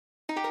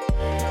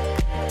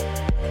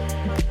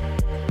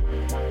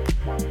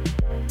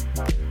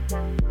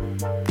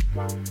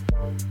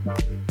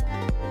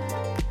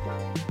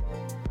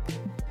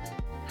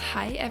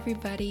Hi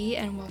everybody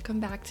and welcome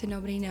back to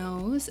Nobody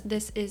Knows.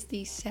 This is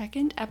the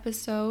second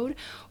episode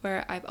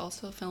where I've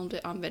also filmed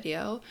it on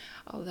video,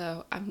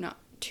 although I'm not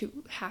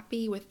too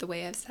happy with the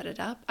way I've set it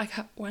up. I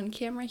got one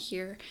camera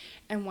here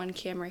and one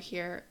camera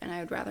here, and I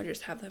would rather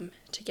just have them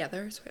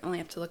together so I only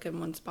have to look in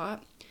one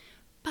spot.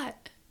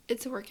 But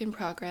it's a work in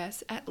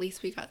progress. At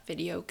least we got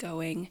video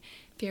going.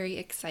 Very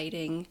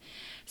exciting.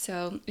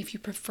 So if you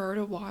prefer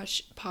to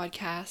watch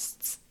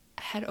podcasts,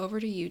 head over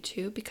to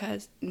YouTube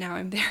because now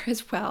I'm there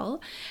as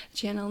well. The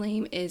channel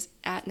name is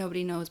at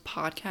Nobody Knows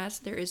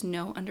Podcast. There is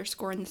no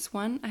underscore in this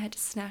one. I had to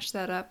snatch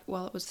that up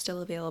while it was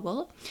still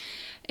available.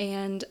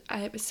 And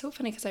it was so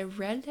funny because I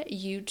read that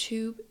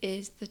YouTube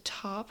is the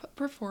top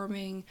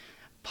performing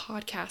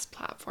podcast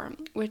platform,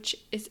 which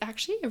is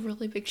actually a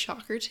really big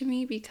shocker to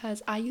me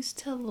because I used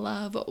to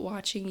love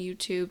watching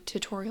YouTube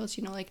tutorials,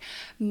 like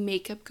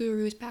makeup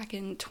gurus back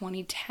in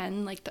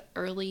 2010, like the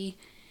early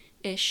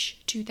ish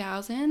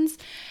 2000s,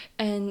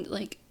 and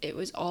like it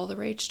was all the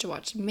rage to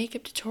watch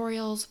makeup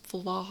tutorials,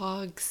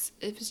 vlogs.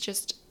 It was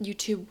just,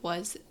 YouTube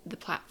was the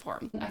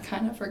platform. I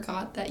kind of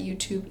forgot that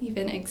YouTube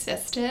even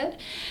existed,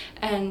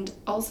 and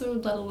also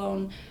let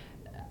alone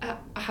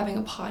having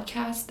a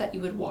podcast that you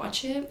would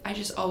watch it. I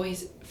just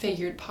always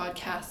figured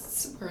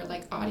podcasts were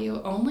like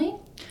audio only,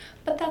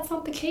 but that's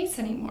not the case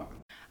anymore.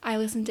 I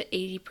listen to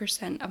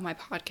 80% of my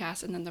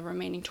podcasts, and then the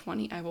remaining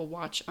 20 I will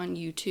watch on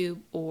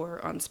YouTube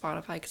or on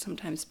Spotify, because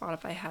sometimes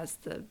Spotify has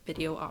the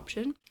video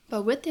option.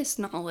 But with this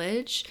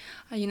knowledge,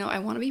 I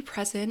want to be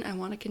present. I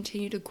want to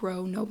continue to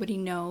grow Nobody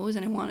Knows,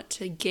 and I want it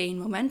to gain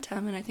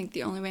momentum. And I think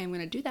the only way I'm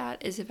going to do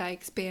that is if I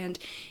expand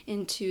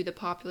into the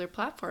popular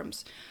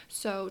platforms.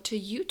 So to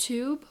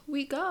YouTube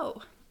we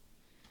go.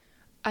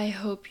 I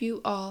hope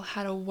you all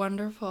had a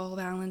wonderful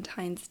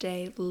Valentine's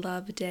Day,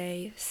 Love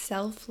Day,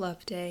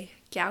 Self-Love Day,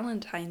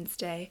 Galentine's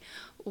Day,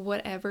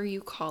 whatever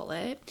you call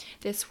it.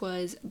 This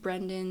was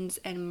Brendan's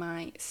and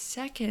my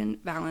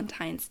second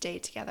Valentine's Day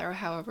together.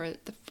 However,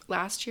 the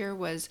last year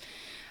was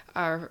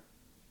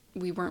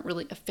we weren't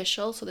really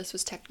official, so this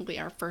was technically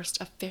our first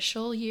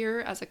official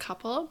year as a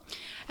couple.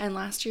 And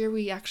last year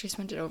we actually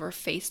spent it over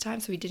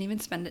FaceTime, so we didn't even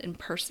spend it in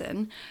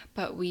person,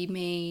 but we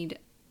made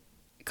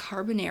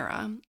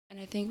carbonara, and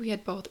I think we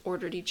had both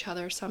ordered each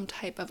other some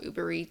type of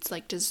Uber Eats,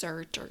 like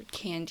dessert or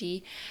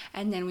candy,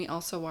 and then we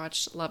also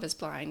watched Love is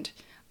Blind.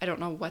 I don't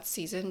know what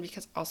season,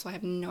 because also I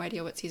have no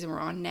idea what season we're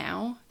on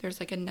now.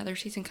 There's like another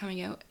season coming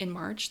out in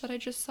March that I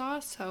just saw,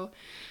 so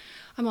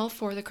I'm all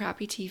for the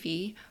crappy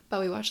TV, but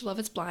we watched Love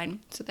is Blind.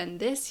 So then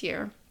this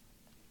year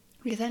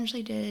we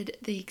essentially did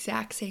the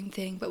exact same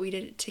thing, but we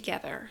did it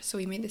together. So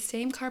we made the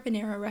same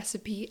carbonara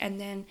recipe, and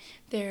then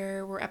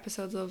there were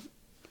episodes of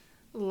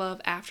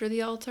Love After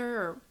the Altar,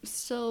 or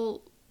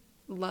still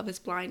Love is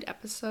Blind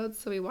episodes,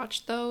 so we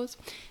watched those.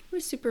 It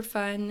was super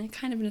fun,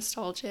 kind of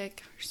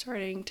nostalgic. We're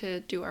starting to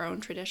do our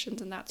own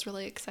traditions, and that's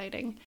really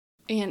exciting.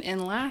 And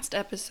in last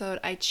episode,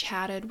 I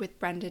chatted with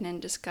Brendan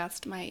and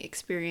discussed my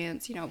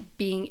experience,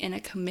 being in a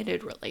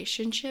committed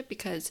relationship,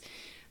 because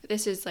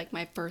this is like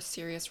my first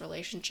serious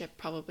relationship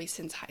probably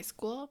since high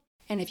school.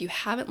 And if you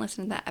haven't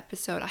listened to that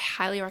episode, I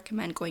highly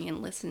recommend going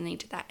and listening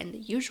to that in the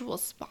usual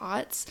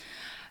spots.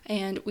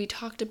 And we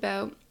talked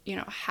about,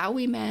 how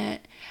we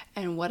met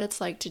and what it's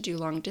like to do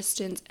long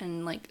distance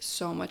and like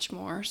so much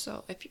more.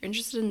 So if you're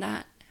interested in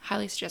that,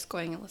 highly suggest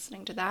going and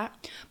listening to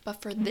that.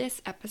 But for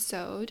this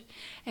episode,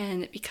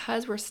 and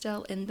because we're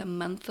still in the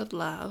month of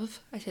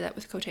love, I say that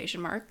with quotation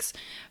marks,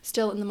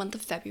 still in the month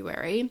of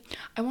February,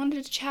 I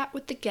wanted to chat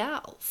with the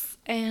gals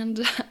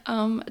and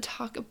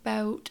talk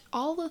about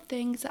all the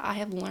things that I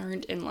have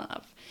learned in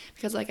love.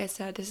 Because like I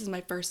said, this is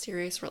my first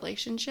serious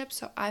relationship,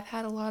 so I've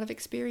had a lot of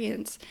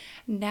experience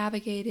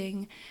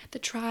navigating the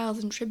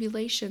trials and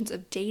tribulations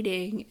of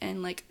dating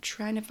and like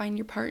trying to find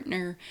your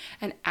partner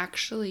and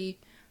actually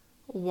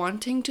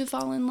wanting to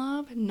fall in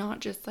love,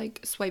 not just like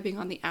swiping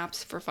on the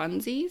apps for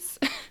funsies.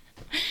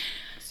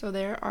 So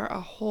there are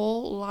a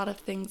whole lot of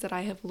things that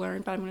I have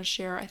learned, but I'm going to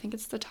share, I think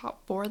it's the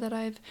top 4 that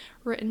I've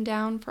written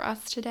down for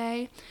us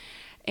today.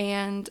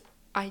 And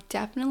I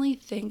definitely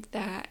think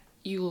that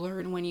you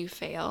learn when you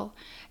fail,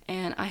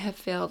 and I have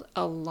failed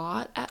a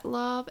lot at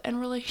love and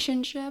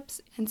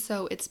relationships, and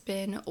so it's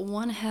been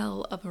one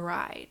hell of a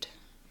ride.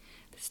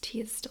 This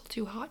tea is still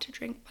too hot to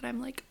drink, but I'm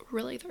like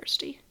really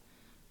thirsty.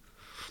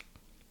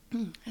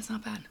 It's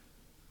not bad.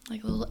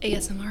 Like a little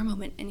ASMR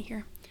moment in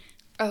here.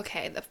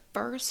 Okay, the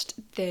first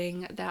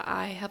thing that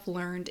I have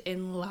learned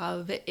in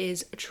love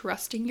is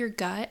trusting your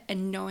gut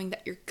and knowing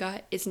that your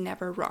gut is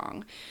never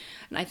wrong.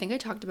 And I think I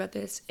talked about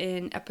this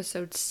in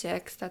episode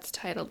 6 that's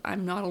titled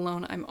I'm Not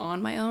Alone, I'm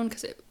On My Own,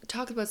 because it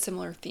talks about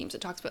similar themes.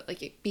 It talks about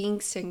like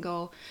being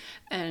single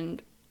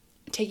and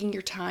taking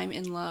your time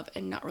in love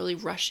and not really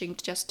rushing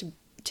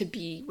to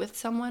be with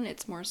someone.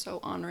 It's more so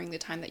honoring the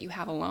time that you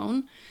have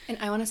alone. And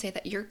I want to say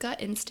that your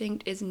gut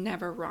instinct is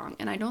never wrong.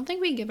 And I don't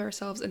think we give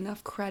ourselves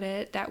enough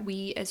credit that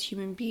we as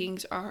human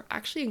beings are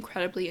actually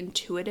incredibly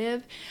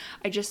intuitive.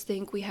 I just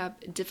think we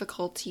have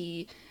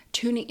difficulty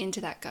tuning into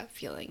that gut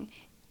feeling.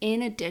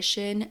 In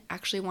addition,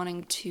 actually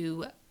wanting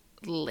to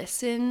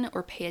listen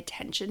or pay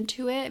attention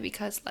to it,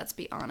 because let's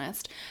be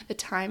honest, the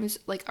times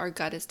like our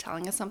gut is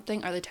telling us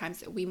something are the times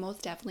that we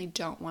most definitely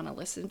don't want to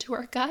listen to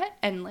our gut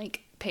and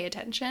like pay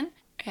attention.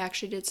 I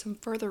actually did some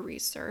further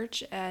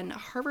research, and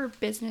Harvard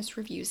Business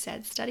Review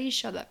said studies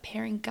show that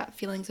pairing gut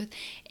feelings with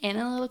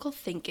analytical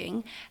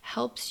thinking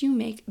helps you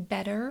make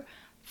better,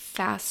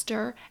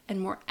 faster,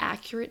 and more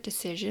accurate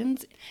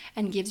decisions,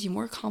 and gives you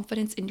more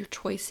confidence in your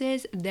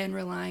choices than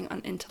relying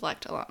on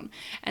intellect alone.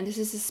 And this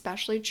is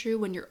especially true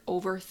when you're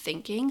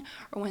overthinking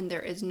or when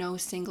there is no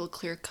single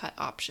clear-cut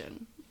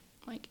option,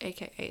 like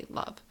AKA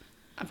love.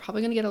 I'm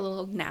probably gonna get a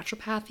little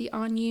naturopathy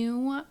on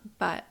you,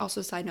 but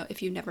also side note,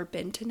 if you've never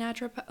been to a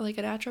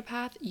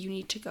naturopath, you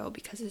need to go,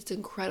 because it's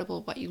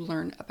incredible what you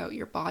learn about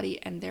your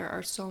body. And there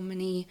are so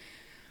many,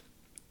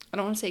 I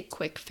don't want to say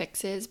quick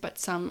fixes, but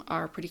some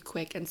are pretty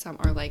quick and some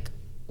are like,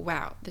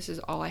 wow, this is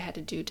all I had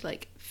to do to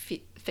like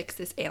fix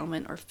this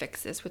ailment or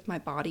fix this with my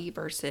body,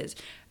 versus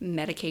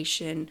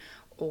medication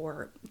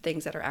or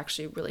things that are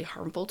actually really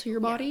harmful to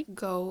your body. Yeah.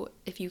 Go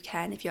if you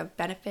can. If you have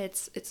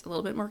benefits, it's a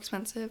little bit more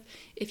expensive.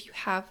 If you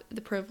have the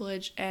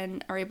privilege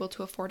and are able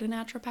to afford a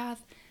naturopath,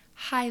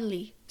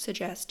 highly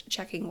suggest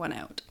checking one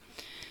out.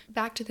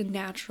 Back to the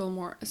natural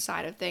more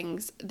side of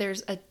things,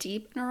 there's a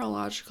deep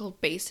neurological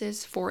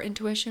basis for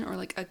intuition, or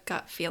like a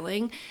gut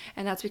feeling,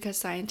 and that's because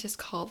scientists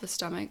call the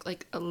stomach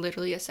like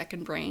literally a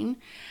second brain.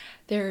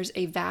 There's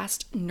a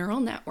vast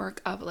neural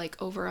network of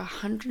like over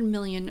 100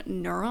 million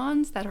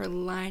neurons that are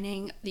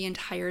lining the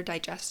entire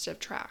digestive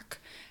tract.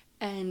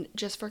 And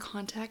just for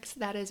context,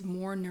 that is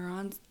more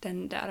neurons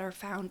than that are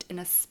found in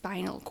a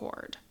spinal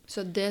cord.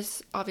 So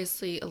this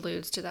obviously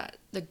alludes to that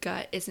the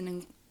gut is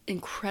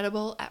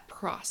incredible at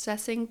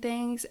processing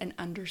things and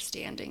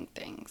understanding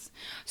things.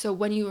 So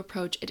when you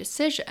approach a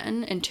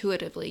decision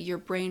intuitively, your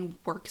brain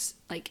works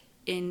like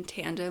in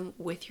tandem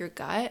with your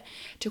gut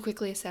to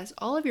quickly assess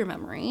all of your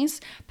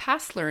memories,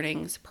 past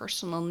learnings,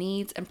 personal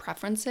needs and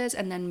preferences,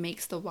 and then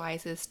makes the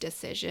wisest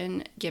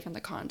decision given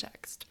the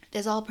context.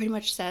 This all pretty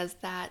much says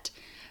that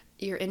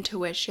your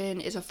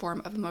intuition is a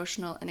form of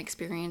emotional and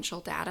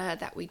experiential data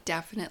that we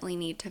definitely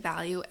need to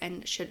value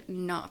and should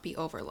not be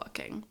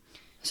overlooking.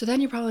 So then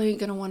you're probably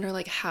going to wonder,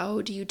 like,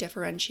 how do you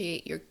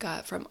differentiate your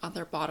gut from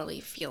other bodily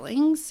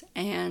feelings?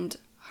 And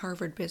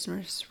Harvard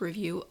Business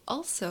Review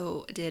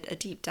also did a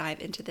deep dive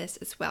into this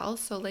as well.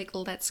 So like,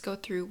 let's go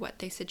through what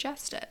they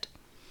suggested,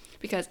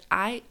 because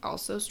I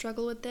also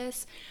struggle with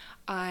this.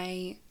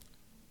 I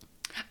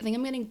think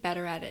I'm getting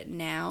better at it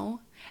now,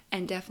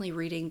 and definitely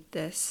reading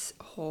this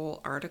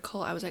whole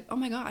article, I was like, oh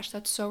my gosh,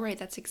 that's so right.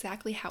 That's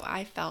exactly how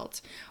I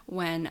felt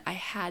when I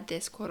had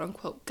this quote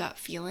unquote gut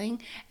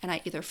feeling and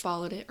I either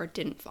followed it or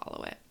didn't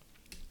follow it.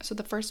 So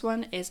the first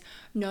one is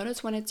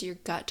notice when it's your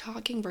gut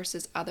talking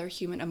versus other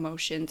human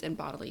emotions and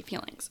bodily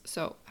feelings.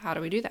 So how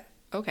do we do that?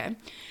 Okay.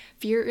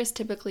 Fear is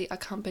typically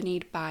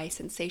accompanied by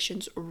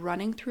sensations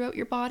running throughout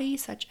your body,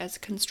 such as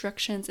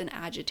constrictions and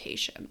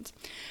agitations.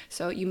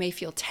 So you may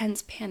feel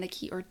tense,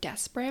 panicky, or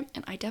desperate.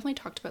 And I definitely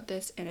talked about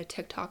this in a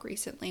TikTok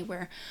recently,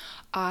 where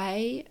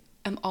I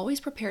am always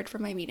prepared for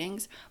my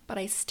meetings, but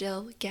I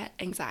still get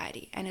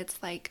anxiety. And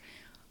it's like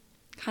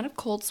kind of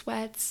cold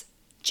sweats,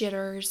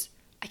 jitters,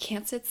 I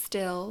can't sit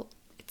still,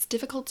 it's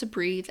difficult to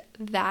breathe.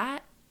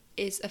 That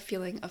is a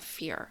feeling of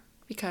fear,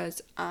 because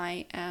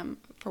I am,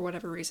 for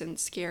whatever reason,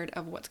 scared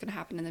of what's going to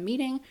happen in the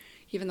meeting.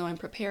 Even though I'm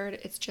prepared,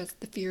 it's just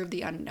the fear of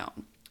the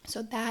unknown.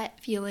 So that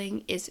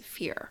feeling is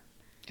fear.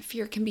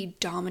 Fear can be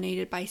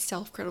dominated by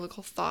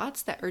self-critical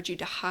thoughts that urge you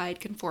to hide,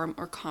 conform,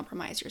 or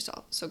compromise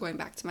yourself. So going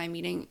back to my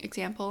meeting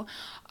example,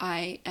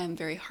 I am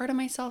very hard on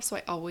myself, so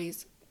I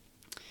always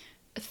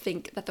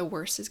think that the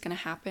worst is going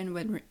to happen,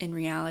 when in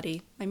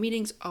reality, my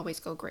meetings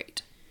always go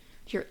great.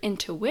 Your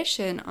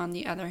intuition, on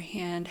the other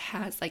hand,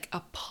 has like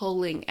a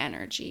pulling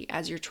energy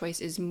as your choice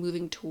is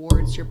moving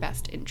towards your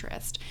best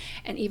interest.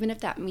 And even if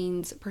that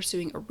means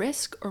pursuing a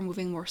risk or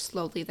moving more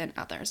slowly than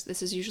others,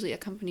 this is usually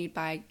accompanied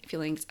by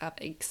feelings of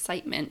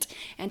excitement,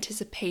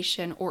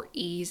 anticipation, or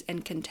ease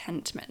and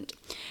contentment.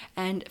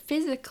 And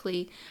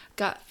physically,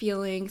 gut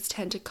feelings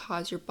tend to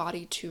cause your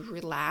body to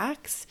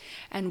relax.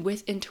 And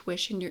with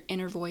intuition, your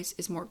inner voice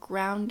is more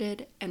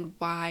grounded and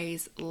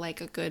wise,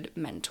 like a good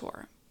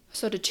mentor.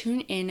 So to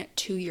tune in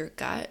to your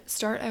gut,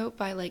 start out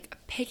by like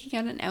picking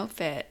out an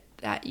outfit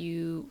that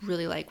you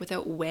really like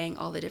without weighing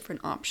all the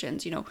different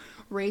options.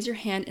 Raise your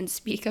hand and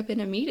speak up in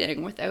a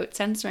meeting without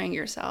censoring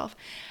yourself.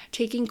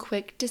 Taking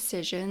quick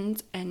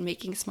decisions and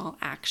making small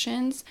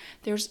actions,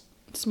 there's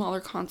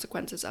smaller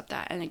consequences of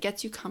that, and it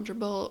gets you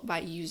comfortable by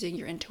using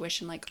your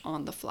intuition like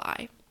on the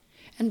fly.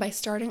 And by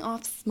starting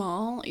off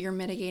small, you're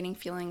mitigating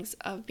feelings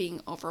of being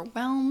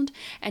overwhelmed,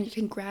 and you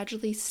can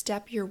gradually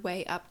step your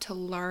way up to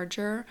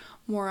larger,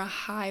 more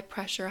high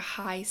pressure,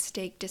 high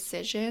stake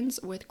decisions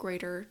with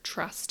greater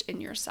trust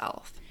in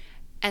yourself.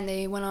 And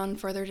they went on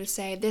further to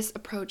say this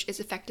approach is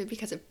effective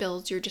because it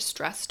builds your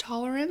distress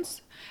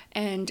tolerance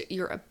and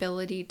your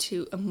ability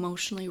to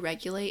emotionally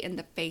regulate in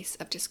the face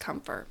of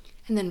discomfort.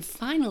 And then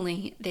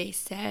finally, they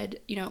said,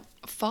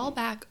 fall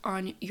back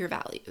on your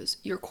values.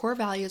 Your core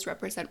values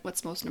represent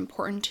what's most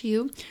important to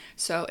you.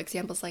 So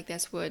examples like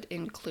this would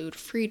include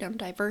freedom,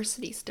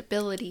 diversity,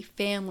 stability,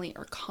 family,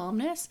 or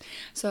calmness.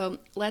 So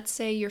let's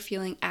say you're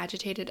feeling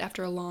agitated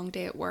after a long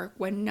day at work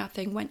when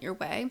nothing went your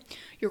way.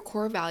 Your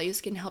core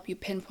values can help you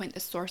pinpoint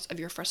the source of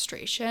your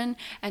frustration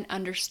and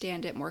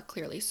understand it more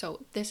clearly.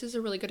 So this is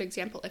a really good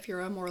example if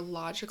you're a more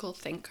logical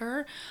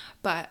thinker,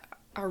 but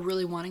are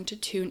really wanting to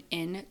tune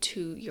in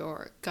to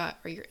your gut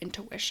or your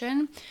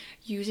intuition.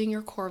 Using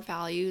your core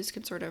values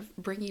can sort of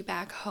bring you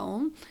back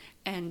home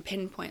and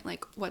pinpoint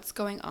like what's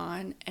going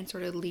on and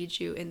sort of lead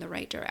you in the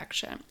right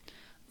direction.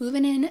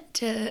 Moving in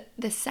to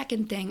the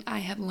second thing I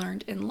have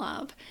learned in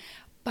love.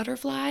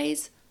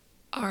 Butterflies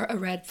are a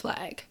red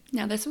flag.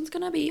 Now this one's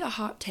gonna be a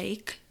hot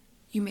take.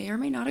 You may or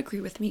may not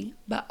agree with me,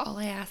 but all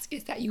I ask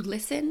is that you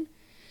listen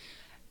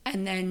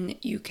and then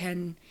you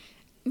can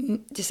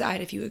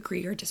decide if you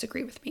agree or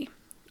disagree with me.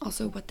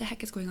 Also, what the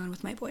heck is going on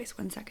with my voice?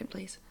 1 second,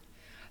 please.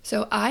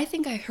 So I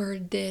think I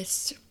heard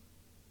this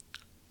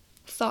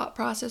thought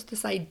process,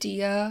 this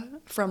idea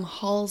from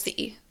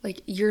Halsey,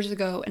 like years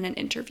ago in an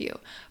interview,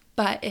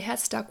 but it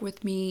has stuck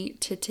with me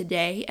to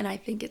today, and I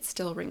think it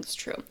still rings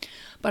true.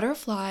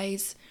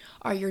 Butterflies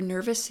are your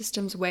nervous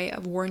system's way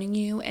of warning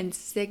you and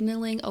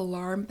signaling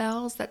alarm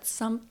bells that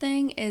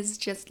something is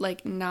just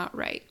like not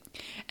right.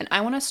 And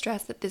I want to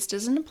stress that this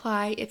doesn't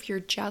apply if you're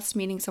just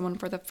meeting someone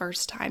for the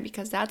first time,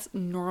 because that's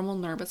normal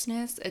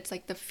nervousness. It's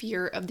like the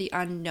fear of the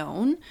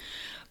unknown.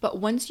 But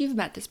once you've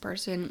met this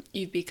person,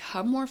 you've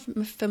become more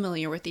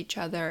familiar with each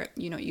other,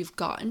 you've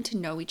gotten to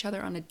know each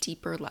other on a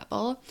deeper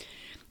level.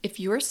 If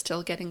you're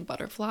still getting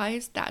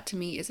butterflies, that to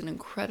me is an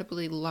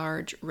incredibly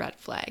large red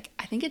flag.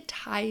 I think it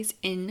ties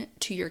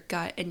into your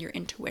gut and your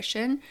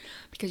intuition,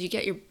 because you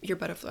get your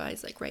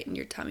butterflies like right in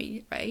your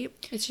tummy, right?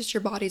 It's just your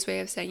body's way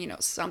of saying,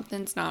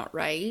 something's not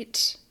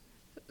right,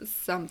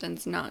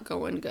 something's not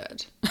going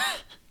good.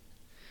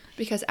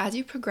 Because as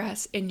you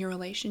progress in your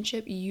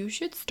relationship, you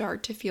should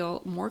start to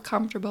feel more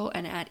comfortable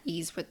and at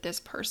ease with this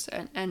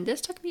person. And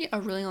this took me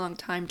a really long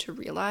time to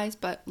realize,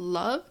 but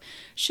love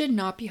should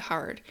not be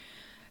hard.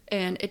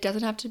 And it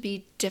doesn't have to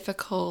be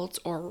difficult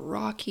or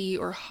rocky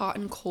or hot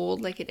and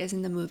cold like it is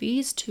in the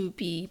movies to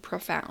be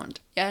profound.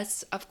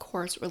 Yes, of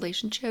course,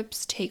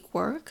 relationships take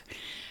work,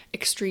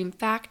 extreme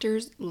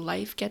factors,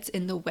 life gets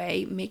in the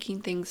way,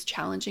 making things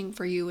challenging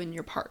for you and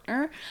your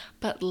partner.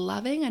 But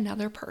loving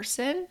another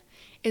person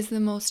is the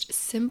most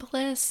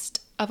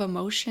simplest of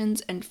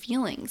emotions and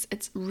feelings.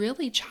 It's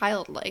really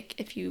childlike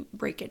if you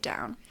break it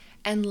down.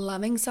 And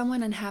loving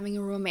someone and having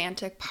a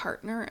romantic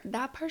partner,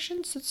 that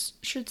person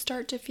should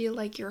start to feel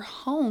like you're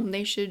home.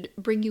 They should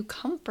bring you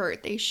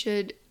comfort. They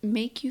should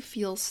make you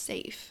feel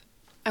safe.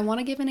 I want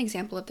to give an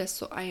example of this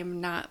so I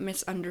am not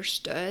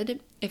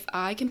misunderstood. If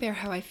I compare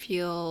how I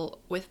feel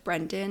with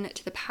Brendan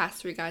to the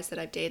past 3 guys that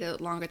I've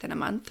dated longer than a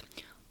month,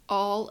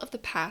 all of the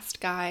past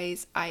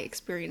guys I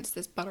experienced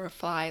this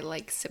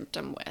butterfly-like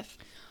symptom with.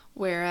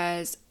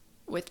 Whereas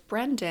with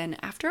Brendan,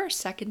 after our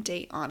second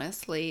date,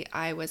 honestly,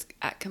 I was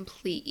at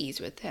complete ease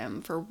with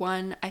him. For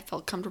one, I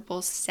felt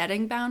comfortable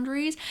setting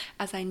boundaries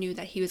as I knew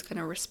that he was going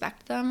to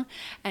respect them.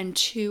 And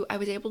 2, I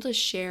was able to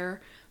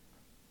share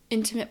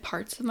intimate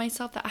parts of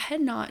myself that I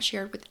had not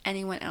shared with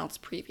anyone else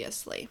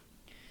previously.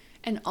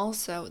 And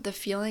also, the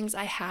feelings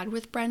I had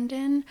with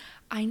Brendan,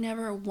 I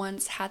never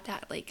once had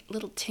that like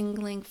little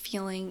tingling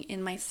feeling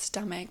in my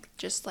stomach,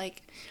 just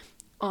like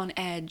on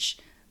edge,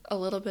 a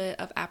little bit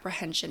of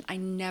apprehension. I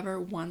never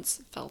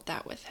once felt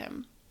that with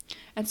him.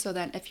 And so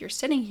then if you're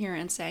sitting here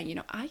and saying,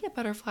 I get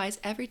butterflies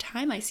every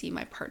time I see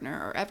my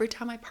partner or every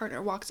time my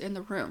partner walks in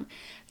the room,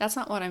 that's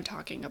not what I'm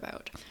talking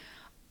about.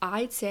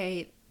 I'd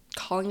say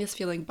calling this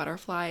feeling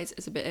butterflies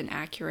is a bit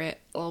inaccurate,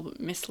 a little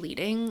bit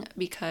misleading,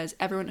 because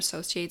everyone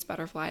associates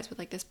butterflies with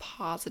like this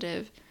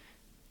positive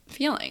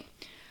feeling.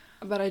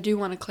 But I do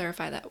want to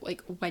clarify that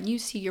like when you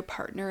see your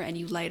partner and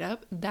you light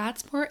up,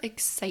 that's more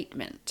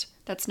excitement.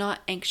 That's not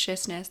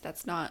anxiousness.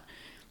 That's not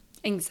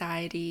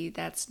anxiety.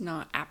 That's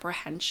not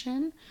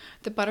apprehension.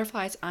 The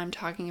butterflies I'm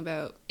talking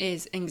about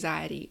is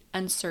anxiety,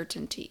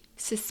 uncertainty,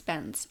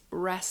 suspense,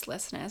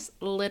 restlessness,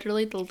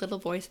 literally the little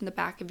voice in the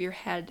back of your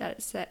head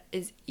that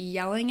is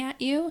yelling at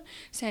you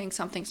saying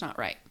something's not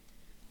right.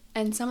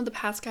 And some of the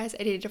past guys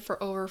I dated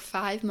for over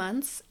 5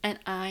 months, and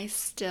I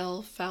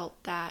still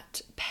felt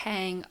that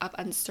pang of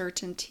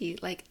uncertainty,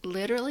 like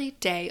literally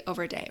day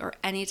over day or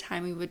any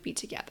time we would be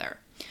together.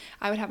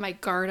 I would have my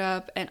guard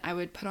up and I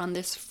would put on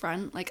this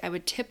front, like I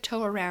would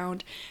tiptoe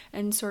around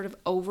and sort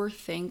of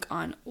overthink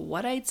on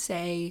what I'd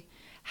say,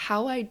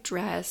 how I'd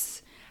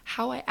dress,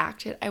 how I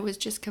acted. I was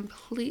just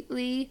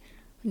completely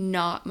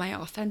not my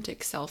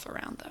authentic self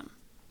around them.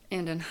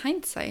 And in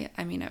hindsight,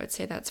 I would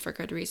say that's for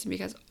good reason,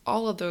 because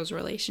all of those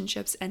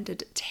relationships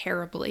ended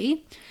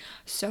terribly.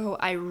 So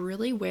I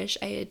really wish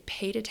I had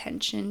paid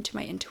attention to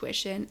my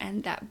intuition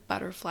and that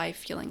butterfly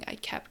feeling I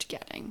kept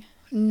getting.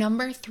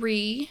 Number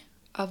 3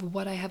 of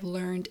what I have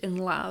learned in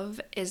love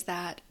is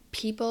that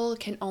people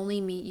can only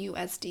meet you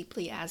as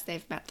deeply as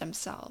they've met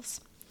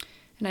themselves.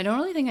 And I don't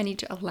really think I need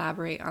to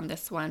elaborate on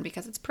this one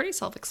because it's pretty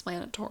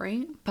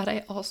self-explanatory, but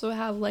I also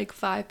have like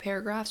 5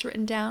 paragraphs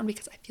written down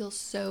because I feel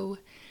so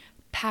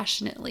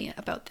passionately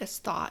about this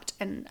thought.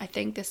 And I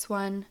think this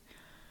one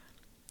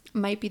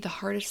might be the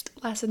hardest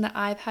lesson that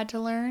I've had to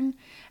learn.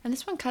 And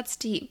this one cuts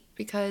deep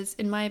because,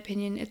 in my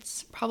opinion,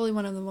 it's probably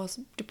one of the most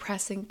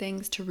depressing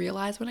things to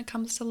realize when it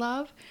comes to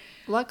love.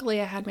 Luckily,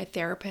 I had my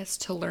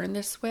therapist to learn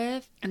this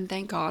with, and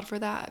thank God for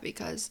that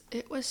because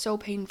it was so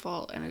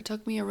painful and it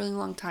took me a really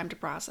long time to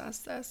process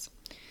this.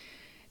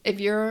 If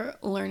you're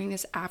learning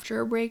this after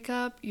a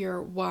breakup,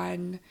 you're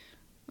one,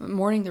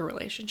 mourning the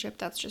relationship,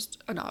 that's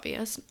just an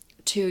obvious.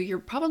 2, you're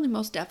probably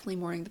most definitely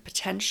mourning the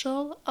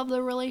potential of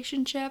the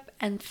relationship.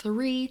 And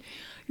 3,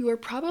 you are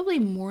probably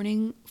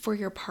mourning for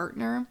your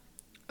partner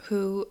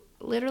who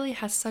literally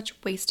has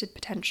such wasted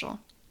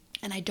potential.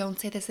 And I don't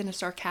say this in a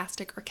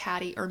sarcastic or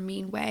catty or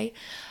mean way.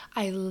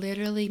 I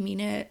literally mean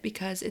it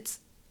because it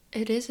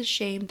is a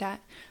shame that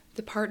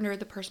the partner,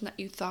 the person that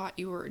you thought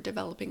you were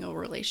developing a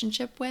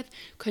relationship with,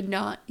 could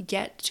not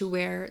get to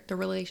where the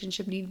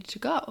relationship needed to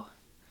go.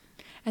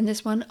 And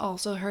this one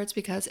also hurts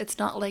because it's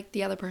not like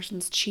the other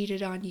person's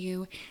cheated on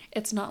you.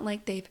 It's not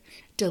like they've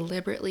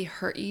deliberately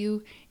hurt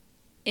you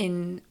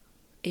in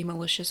a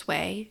malicious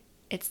way.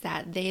 It's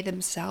that they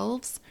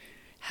themselves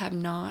have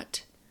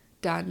not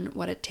done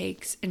what it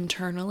takes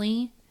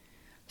internally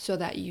so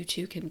that you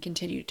two can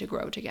continue to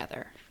grow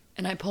together.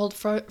 And I pulled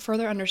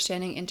further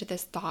understanding into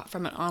this thought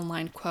from an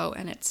online quote,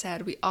 and it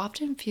said, "We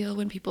often feel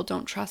when people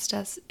don't trust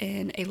us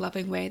in a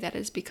loving way that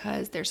is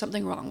because there's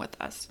something wrong with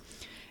us.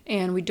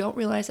 And we don't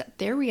realize that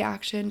their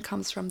reaction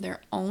comes from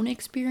their own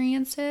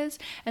experiences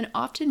and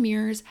often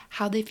mirrors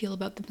how they feel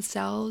about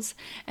themselves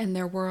and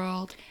their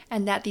world,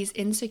 and that these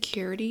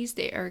insecurities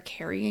they are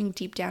carrying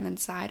deep down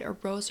inside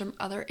arose from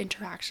other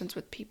interactions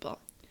with people."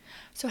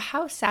 So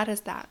how sad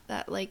is that?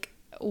 That like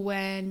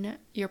when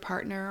your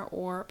partner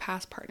or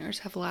past partners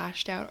have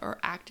lashed out or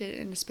acted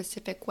in a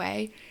specific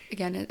way,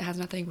 again, it has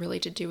nothing really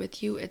to do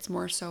with you. It's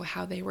more so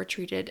how they were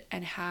treated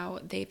and how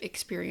they've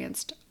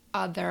experienced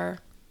other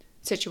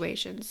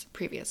situations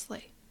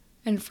previously.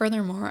 And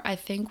furthermore, I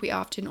think we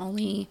often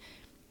only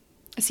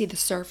see the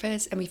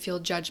surface and we feel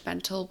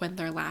judgmental when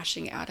they're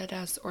lashing out at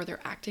us or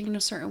they're acting in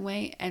a certain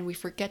way, and we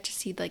forget to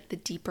see like the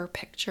deeper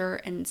picture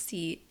and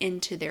see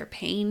into their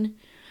pain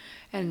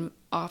and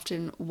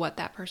often what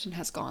that person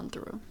has gone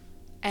through.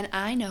 And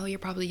I know you're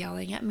probably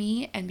yelling at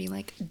me and being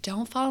like,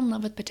 don't fall in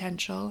love with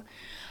potential,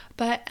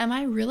 but am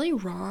I really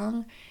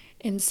wrong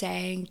in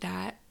saying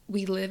that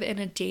we live in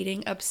a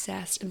dating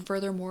obsessed and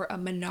furthermore a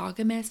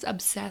monogamous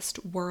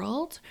obsessed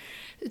world?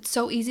 It's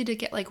so easy to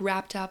get like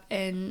wrapped up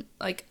in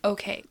like,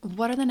 okay,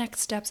 what are the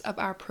next steps of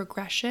our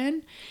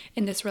progression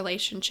in this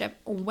relationship?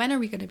 When are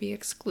we going to be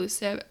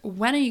exclusive?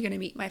 When are you going to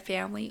meet my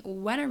family?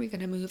 When are we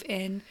going to move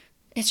in?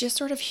 It's just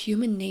sort of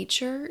human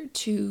nature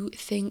to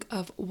think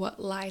of what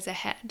lies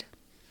ahead.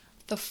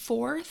 The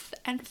fourth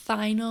and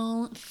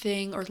final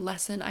thing or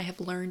lesson I have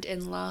learned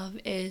in love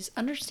is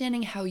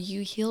understanding how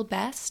you heal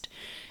best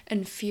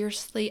and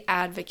fiercely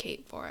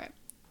advocate for it.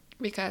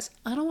 Because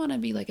I don't want to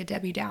be like a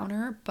Debbie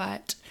Downer,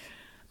 but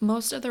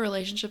most of the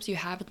relationships you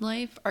have in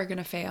life are going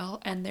to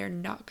fail and they're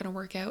not going to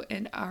work out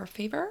in our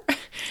favor.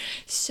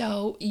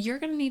 So you're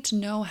going to need to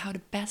know how to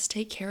best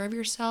take care of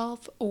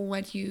yourself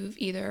when you've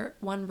either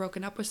 1,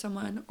 broken up with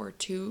someone, or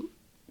 2,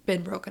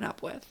 been broken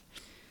up with.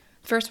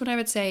 First one I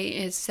would say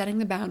is setting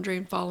the boundary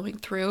and following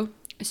through.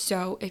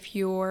 So if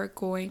you're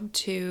going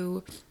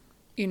to,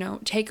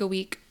 take a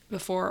week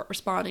before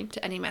responding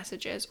to any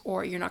messages,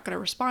 or you're not going to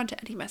respond to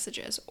any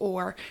messages,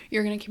 or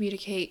you're going to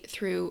communicate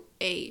through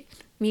a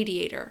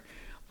mediator,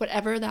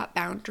 whatever that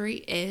boundary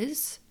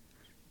is,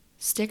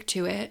 stick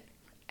to it.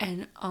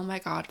 And oh my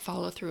God,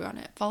 follow through on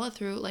it. Follow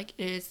through like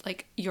it is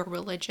like your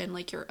religion,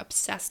 like you're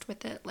obsessed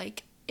with it,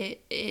 like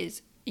it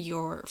is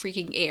your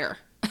freaking air.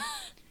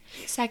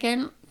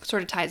 Second,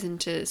 sort of ties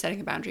into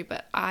setting a boundary,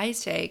 but I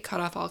say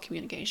cut off all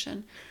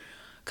communication.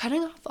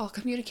 Cutting off all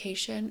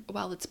communication,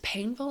 while it's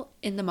painful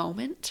in the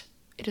moment,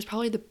 it is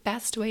probably the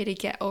best way to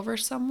get over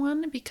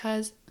someone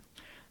because,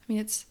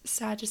 it's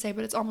sad to say,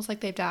 but it's almost like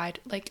they've died.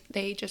 Like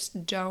they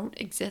just don't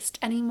exist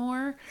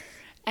anymore.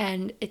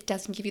 And it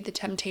doesn't give you the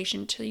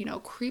temptation to,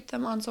 creep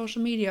them on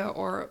social media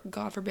or,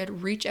 God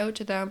forbid, reach out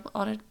to them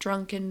on a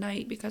drunken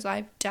night, because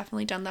I've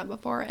definitely done that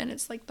before and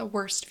it's like the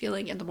worst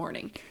feeling in the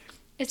morning.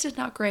 It's just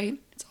not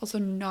great. It's also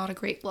not a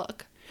great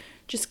look.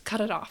 Just cut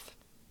it off.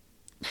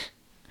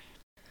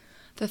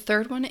 The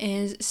third one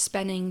is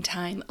spending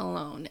time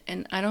alone.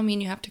 And I don't mean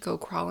you have to go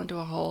crawl into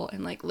a hole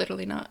and like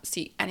literally not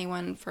see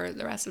anyone for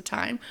the rest of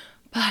time,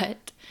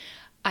 but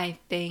I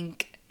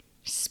think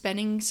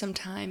spending some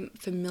time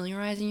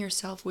familiarizing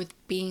yourself with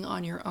being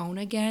on your own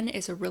again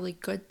is a really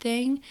good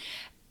thing.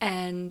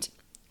 And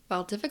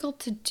while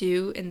difficult to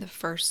do in the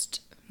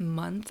first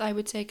month, I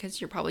would say, because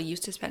you're probably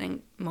used to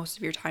spending most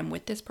of your time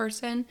with this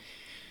person,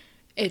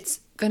 it's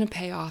going to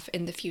pay off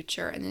in the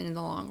future and in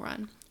the long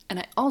run. And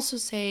I also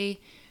say,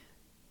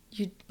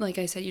 like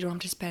I said, you don't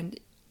have to spend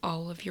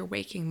all of your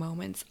waking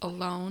moments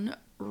alone.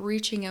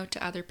 reaching out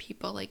to other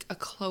people, like a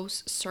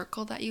close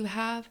circle that you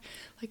have.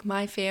 Like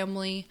my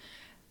family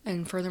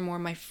and furthermore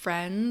my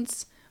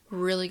friends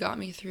really got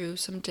me through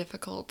some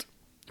difficult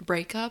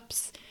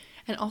breakups,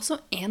 and also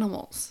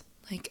animals,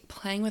 like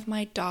playing with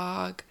my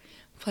dog,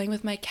 playing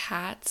with my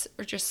cats,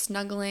 or just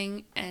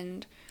snuggling,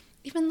 and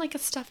even like a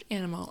stuffed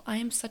animal. I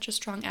am such a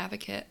strong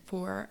advocate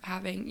for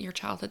having your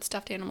childhood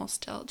stuffed animal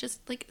still,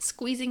 just like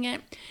squeezing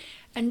it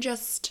and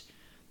just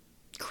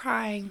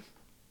crying.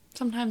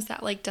 Sometimes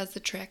that like does the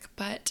trick,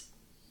 but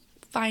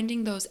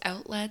finding those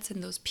outlets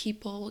and those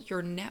people,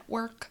 your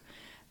network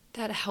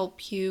that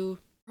help you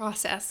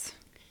process.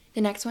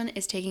 The next one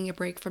is taking a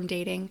break from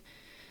dating.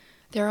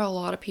 There are a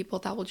lot of people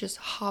that will just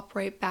hop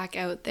right back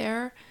out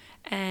there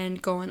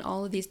and go on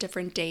all of these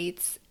different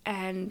dates,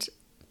 and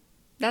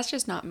that's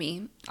just not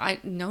me.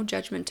 No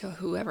judgment to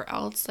whoever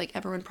else, like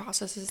everyone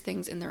processes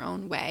things in their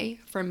own way.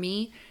 For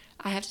me,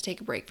 I have to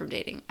take a break from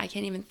dating. I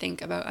can't even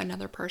think about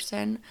another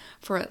person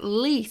for at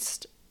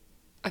least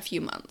a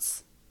few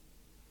months,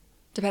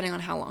 depending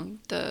on how long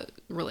the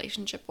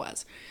relationship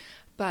was.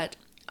 But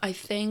I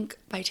think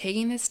by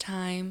taking this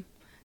time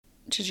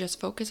to just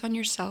focus on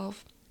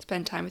yourself,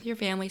 spend time with your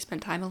family,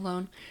 spend time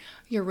alone,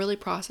 you're really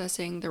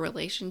processing the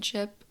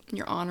relationship,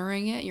 you're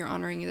honoring it, you're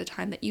honoring the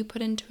time that you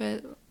put into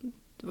it,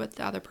 what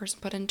the other person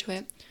put into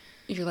it.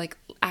 You're like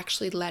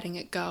actually letting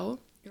it go.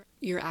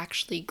 You're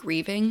actually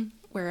grieving.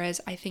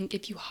 Whereas I think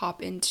if you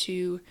hop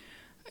into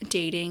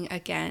dating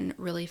again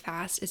really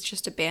fast, it's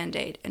just a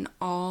band-aid, and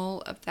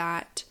all of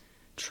that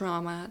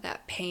trauma,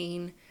 that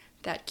pain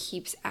that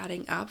keeps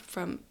adding up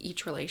from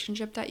each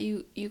relationship that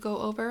you go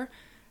over,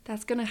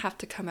 that's gonna have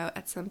to come out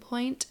at some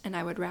point. And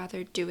I would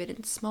rather do it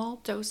in small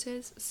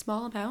doses,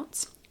 small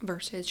amounts,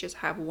 versus just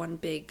have one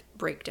big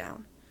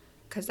breakdown,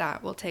 because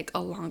that will take a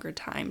longer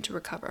time to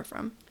recover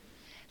from.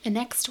 The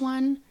next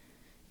one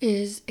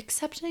is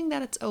accepting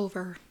that it's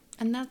over.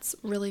 And that's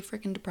really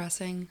freaking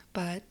depressing,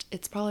 but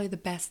it's probably the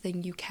best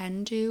thing you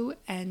can do,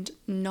 and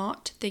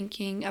not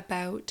thinking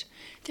about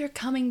they're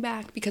coming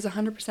back, because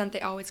 100%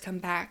 they always come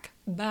back,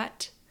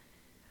 but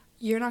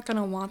you're not going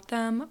to want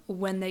them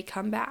when they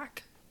come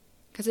back,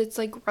 because it's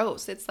like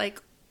gross. It's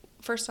like,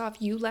 first off,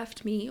 you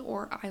left me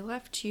or I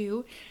left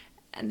you,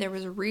 and there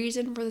was a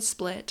reason for the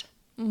split.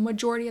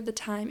 Majority of the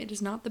time, it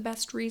is not the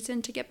best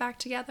reason to get back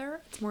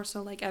together. It's more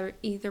so like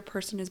either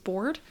person is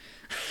bored.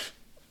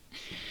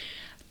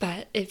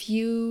 But if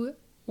you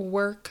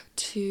work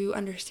to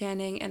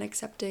understanding and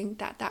accepting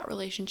that that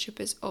relationship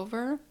is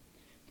over,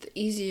 the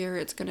easier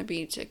it's going to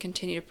be to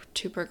continue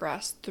to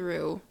progress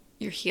through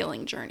your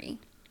healing journey.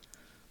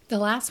 The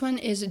last one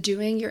is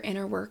doing your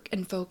inner work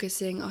and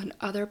focusing on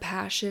other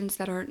passions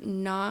that are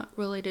not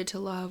related to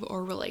love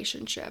or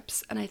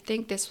relationships. And I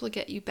think this will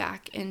get you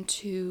back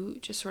into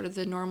just sort of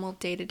the normal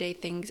day-to-day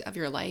things of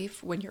your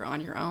life when you're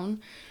on your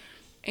own.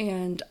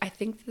 And I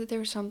think that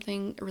there's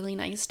something really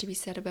nice to be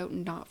said about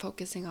not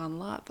focusing on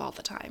love all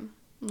the time.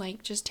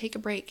 Like, just take a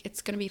break.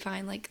 It's going to be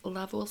fine. Like,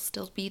 love will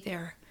still be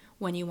there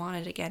when you want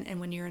it again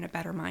and when you're in a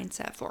better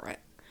mindset for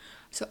it.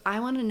 So I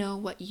want to know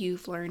what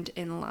you've learned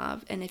in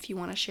love. And if you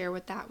want to share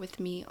that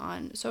with me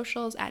on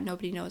socials at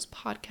Nobody Knows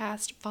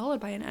Podcast, followed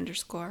by an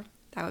 _,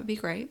 that would be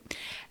great.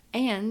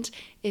 And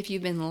if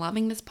you've been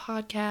loving this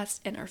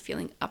podcast and are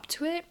feeling up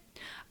to it,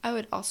 I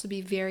would also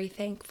be very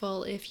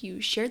thankful if you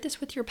shared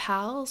this with your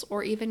pals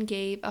or even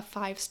gave a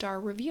 5-star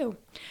review.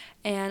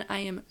 And I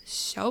am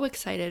so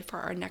excited for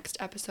our next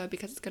episode,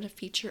 because it's going to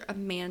feature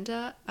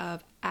Amanda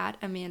of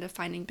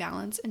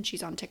 @AmandaFindingBalance, and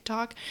she's on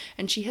TikTok,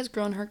 and she has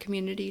grown her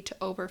community to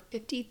over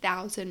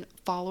 50,000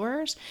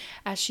 followers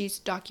as she's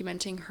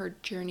documenting her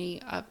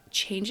journey of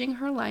changing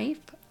her life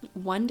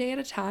one day at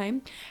a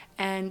time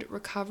and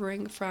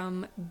recovering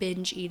from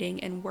binge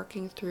eating and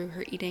working through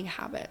her eating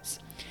habits.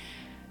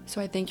 So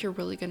I think you're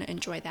really going to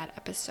enjoy that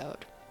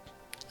episode.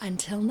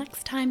 Until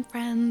next time,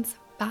 friends.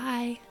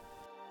 Bye.